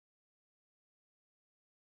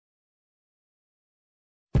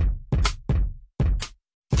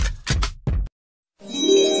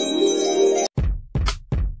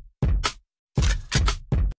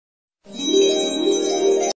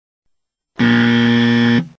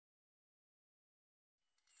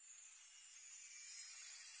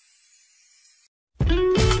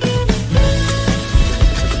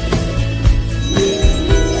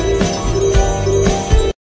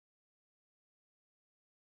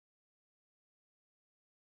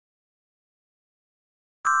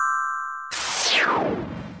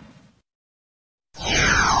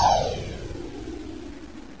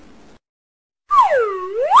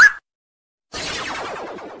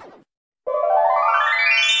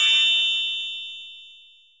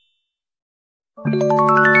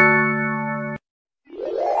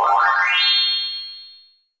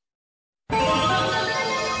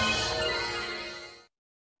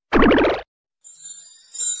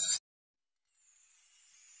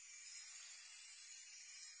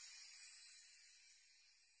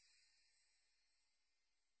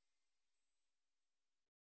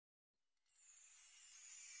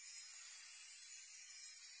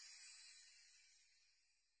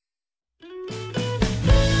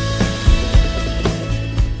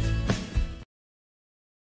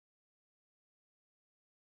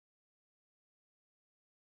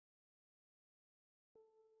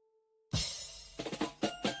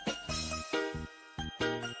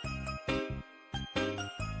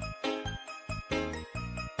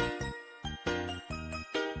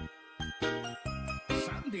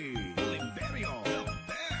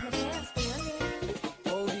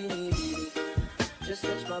Just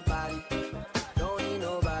touch my body. Don't need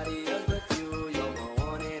nobody else but you. You're my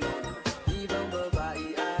one and only. Ibang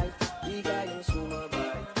babae ay di kayang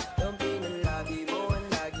sumabay. Kampi ng lagi mo ang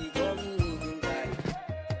lagi kong hinihintay.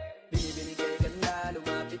 Binibinigay ka na,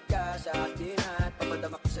 lumapit ka sa akin at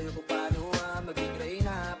papadama ko sa'yo kung paano maging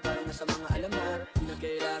reyna. Parang nasa mga alamat, di na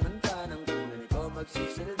kailangan ka ng tunay ko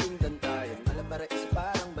magsisilbing gantayan. Malapara isa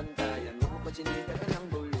parang bantayan. Huwag mo pa sinika ka ng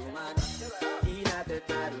bulungan. Di natin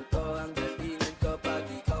naruto ang datingan ko pag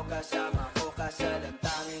ikaw kasama ko kasalang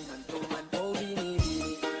tanging hantuman. Oh,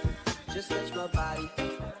 binibini, just touch my body.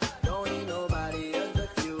 Don't need nobody else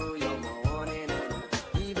but you. You're my one and only.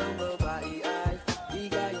 Ibang babae ay di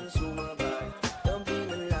kayang sumabay. Kampi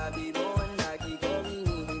ng labi mo ang lagi kong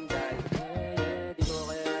hinihintay. Di mo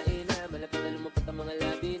kayain na malapit na lumapot ang mga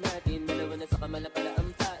labi natin. Dalawa na sa kamala pala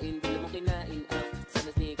ang pain. Di mo kinain ang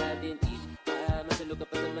sanas ni Kadin. Masulog ka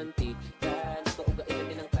pa sa mantik. Nagpaugain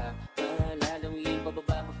natin ang kapalalawin.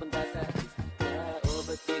 Pababa papunta sa tao.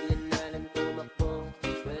 Ba't biglan na lang tumakbo?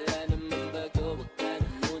 Wala namang bago. Huwag ka na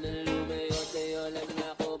munang lumayo. Sa'yo lang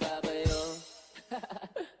ako babayo.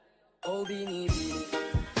 Oh, binibini,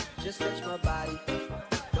 just touch my body.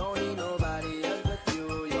 Don't need nobody else but you.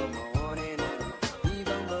 You're my one and only.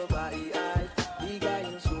 Ibang babae ay di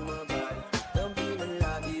kayang sumabay. Kampi ng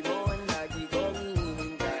labi mo ang lagi kong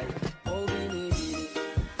hinihintay. Oh, binibini,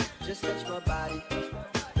 just touch my body.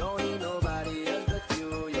 Don't need nobody else but you.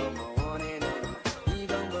 You're my one and only.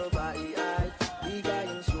 Ibang babae ay di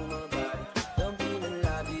kayang sumabay. Kampi ng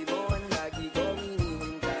labi mo ang lagi kong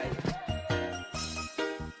hinihintay.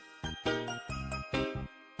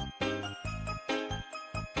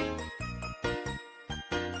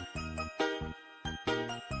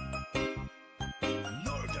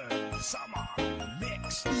 Northern Summer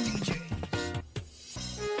Mix DJs.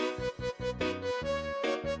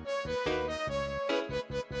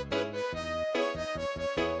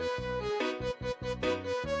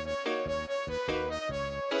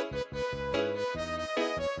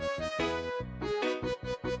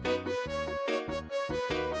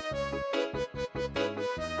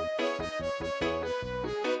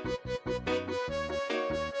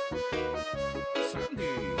 Sandy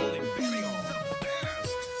Imperial, the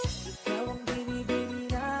best. Ikaw ang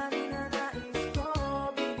binibini na ninanais ko.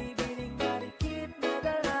 Binibining marikit na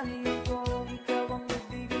dalahin ko. Ikaw ang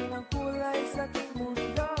nagbigay ng kulay sa aking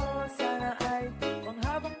mundo. Sana ay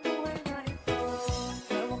panghabang buhay na ito.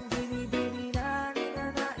 Ikaw ang binibini na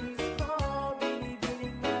ninanais ko.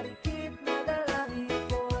 Binibining marikit na dalahin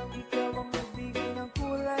ko. Ikaw ang nagbigay ng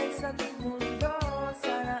kulay sa aking mundo.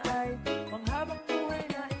 Sana ay panghabang buhay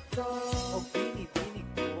na ito. O binibining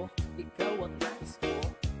ko, ikaw ang nais ko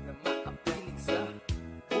na makapiling sa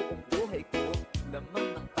buong buhay ko. Laman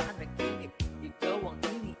ng panaginip, ikaw ang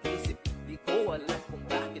iniisip. Di ko alam kung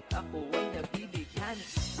bakit ako ay nabibigani.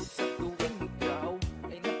 Sa tuwing ikaw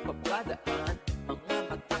ay napapadaan, mga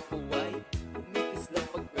mata ko ay kumikislang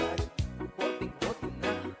pagkat hoting-hoti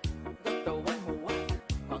na katawan mo at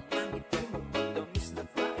mga ngiti mo matamis na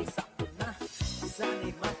fry. Sakto na,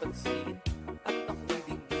 sana'y mapansin at ako'y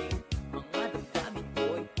dinggin. Mga damdamin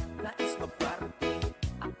ko'y nais maparating.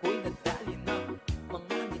 Ako'y nadali ng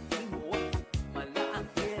mga ngiti mo at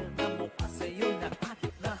malaanghel na mukha sa'yo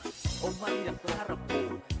nakakit na. O mayaklara ko,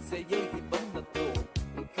 sa'yo'y hibang na to.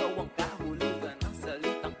 Ikaw ang kahulugan ng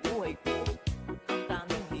salitang buhay ko. Ang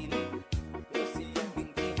tanging hiling ko siyang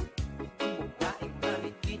dinggin. Ang babaeng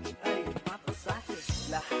maligid ay mapasahin.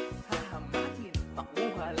 Lahat hahamakin,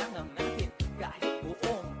 makuha lang ang natin. Kahit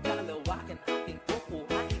buong dalawa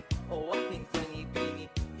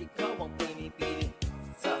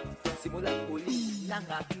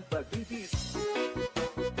aking pag-ibig.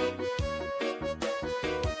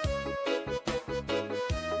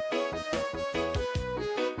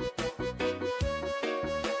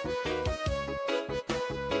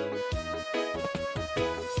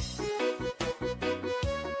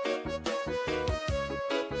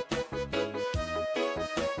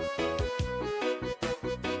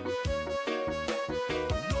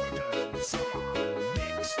 Northern Summer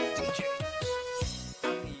Mix DJs.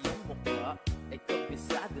 Ang iyong mukha ay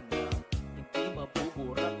kabisado na, hindi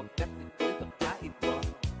mabubura pagkat ito'y kakaiba.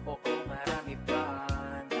 Oo, marami pa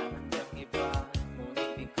namandang iba,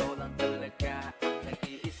 ngunit ikaw lang talaga ang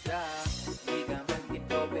nag-iisa. Di ka man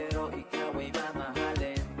ginto pero ikaw ay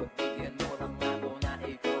mamahalin, pagbigyan mo lang ako na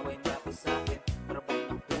ikaw ay mapasakin. Para bang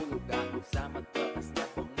nahulog ako sa mataas na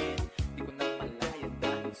pangin, di ko na malayan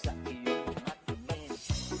dahil sa iyong mga tingin.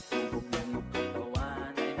 Hubog ng iyong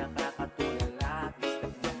katawan ay nakakatulala,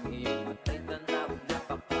 bistak ng iyong matay tanaw,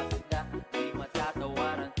 napakaganda, di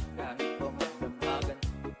matatawaran. Kahit pa magdamagan,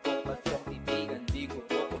 ito pa siyang titigan, di ko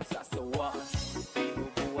po pagsasawaan.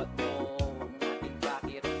 Binubuhat mo ang ating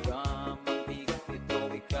pakiramdam, ang bigat nito,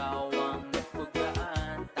 ikaw ang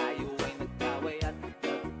nagpagaan. Tayo ay nagkaway at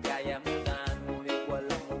nagkayamutan, ngunit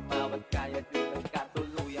walang umawat, kaya din ang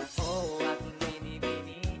katuluyan. Oh, aking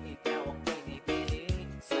binibini, ikaw ang pinipili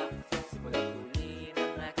sa simula't huli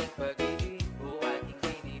ng aking pag-ibig. Oh, aking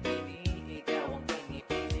binibini, ikaw ang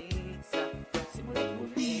pinipili sa simula't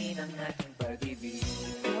huli ng aking pag-ibig.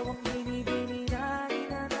 Ikaw ang binibini na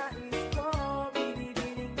ninanais ko,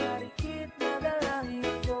 binibining marikit na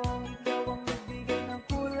dalangin ko. Ikaw ang nagbigay ng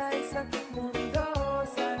kulay sa aking mundo,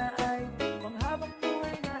 sana ay panghabang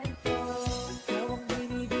buhay na ito. Ikaw ang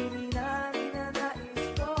binibini na ninanais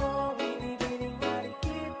ko, binibining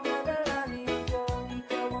marikit na dalangin ko.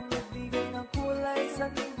 Ikaw ang nagbigay ng kulay sa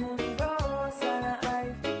aking mundo, sana ay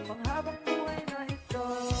panghabang buhay na ito.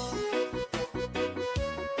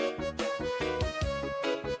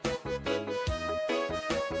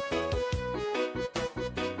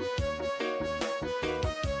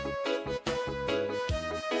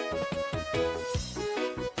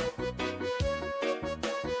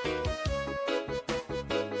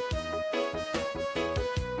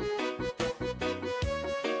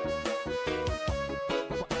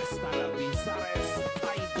 Hasta la Bizares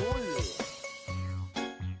Idol.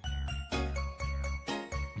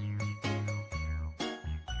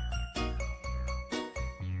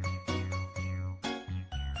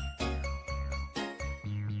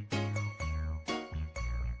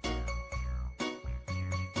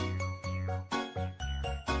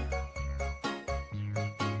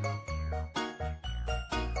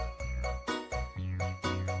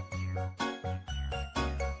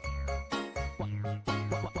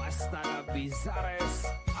 Hasta la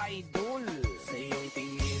Bizares Idol. Sa iyong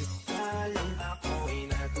tingin, alam ako ay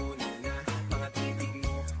natuloy na. Mga titig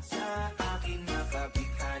mo sa akin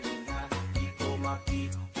nakabighani na. Di ko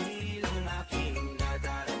mapigilang aking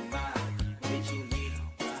nadarama. May chinik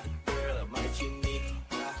ka, girl, may chinik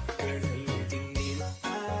ka. Girl, sa iyong tingin,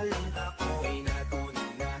 alam ako ay natuloy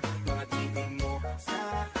na. Mga titig mo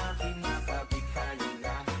sa akin nakabighani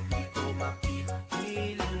na. Di ko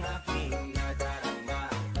mapigilang aking nadarama.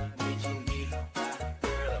 May chinik ka,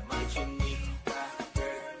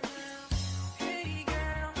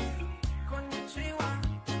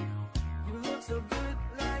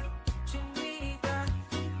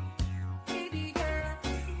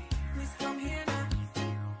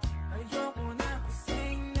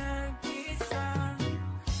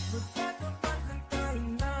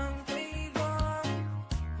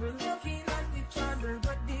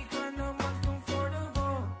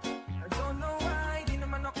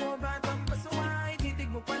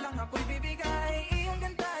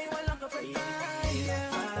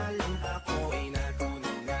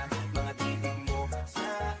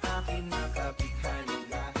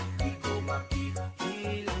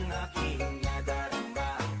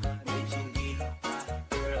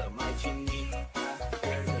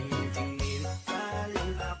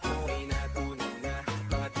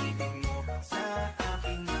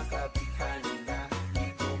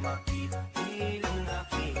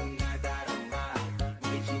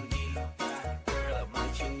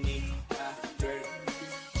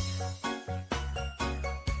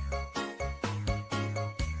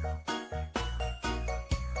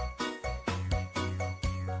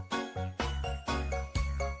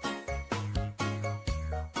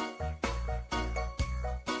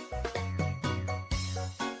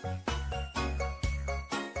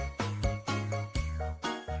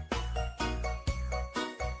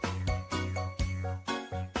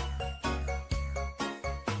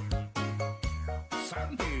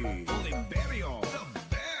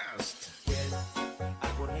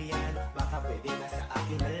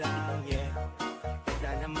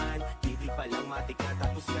 palang matik na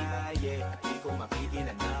tapos na, yeah. Di ko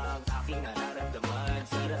mapigilan ang aking nararamdaman.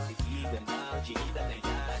 Sarap titigan ng chinita na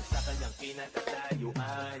yan sa kanyang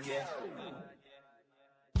pinatatayuan, yeah.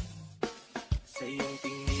 Sa iyong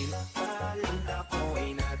tingin, palang ako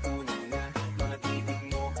ay natunan na. Mga titig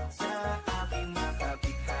mo sa aking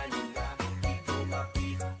makapighani na. Di ko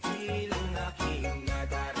mapigil ang aking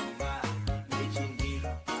nadarama. May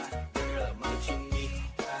chinita, girl, may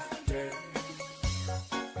chinita, girl.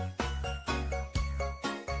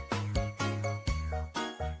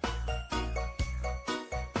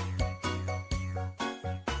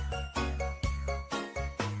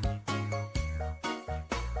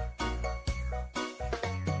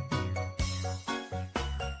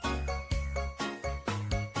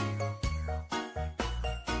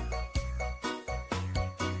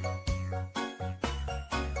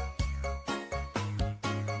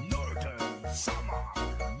 Northern Summer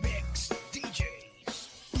Mix DJs.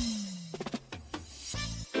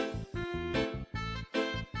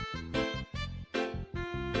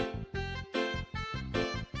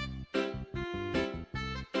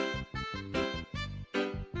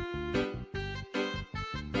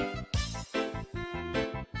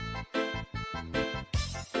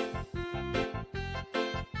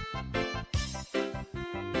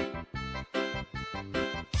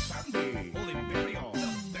 Sandy Oliverio, the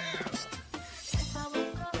best. If I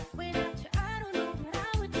woke up without you, I don't know what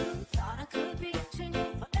I would do. Thought I could be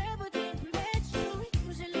changing forever, didn't met you.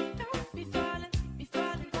 Usually don't be falling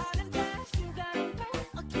fast. You got a way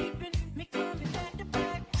of keeping me coming back to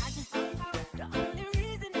back. I just don't know the only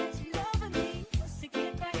reason that you loving me was to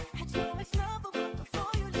get back at your ex-lover, but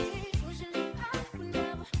before you leave, usually I would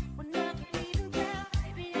never even care.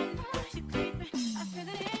 Baby, I know you creep me. I feel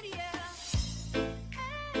it in the air.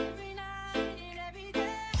 Every night and every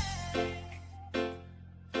day,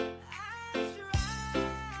 I try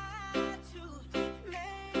to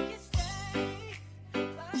make you stay,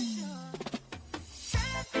 but you're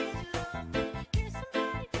savage love. Did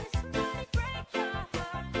somebody break your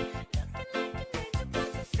heart? Looking like an angel, but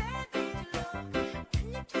you're savage love. When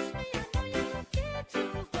you kiss me, I know you don't get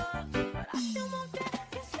too far, but I still want that.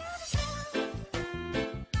 You're savage love.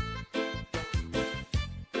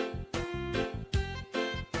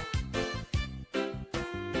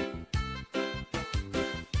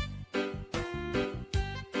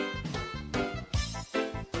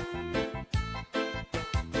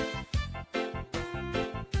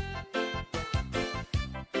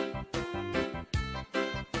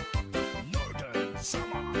 Northern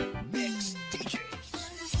Summer Mix DJs.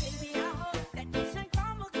 Baby, I hope that this ain't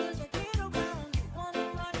karma, 'cause I get around. You wanna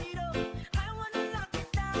run it up, I wanna lock it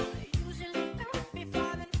down. Usually don't be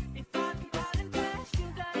falling fast. You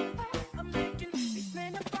got a way of making me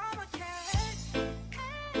spend up all my cash.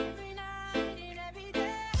 Every night and every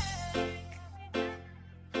day,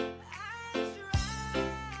 I try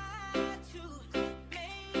to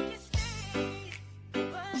make you stay,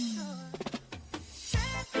 but you're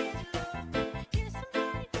savage love. Did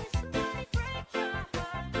somebody break your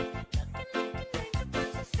heart? Looking like an angel, but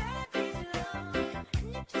you're savage love. When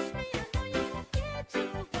you kiss me, I know you don't get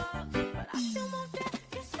too far, but I still want that.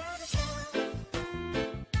 You're savage love.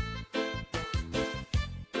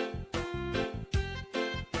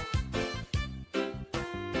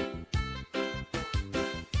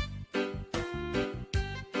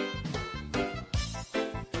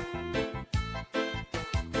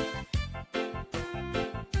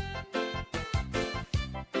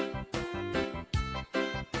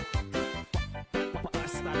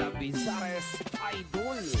 Hasta la Bizares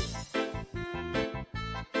Idol.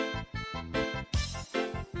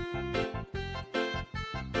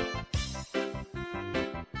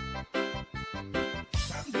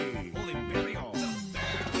 Sandy Oliverio, the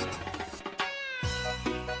best.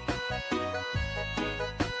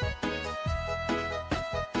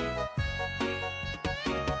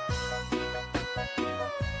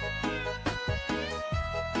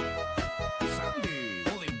 Sandy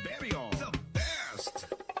Oliverio, the best.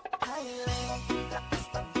 Highway.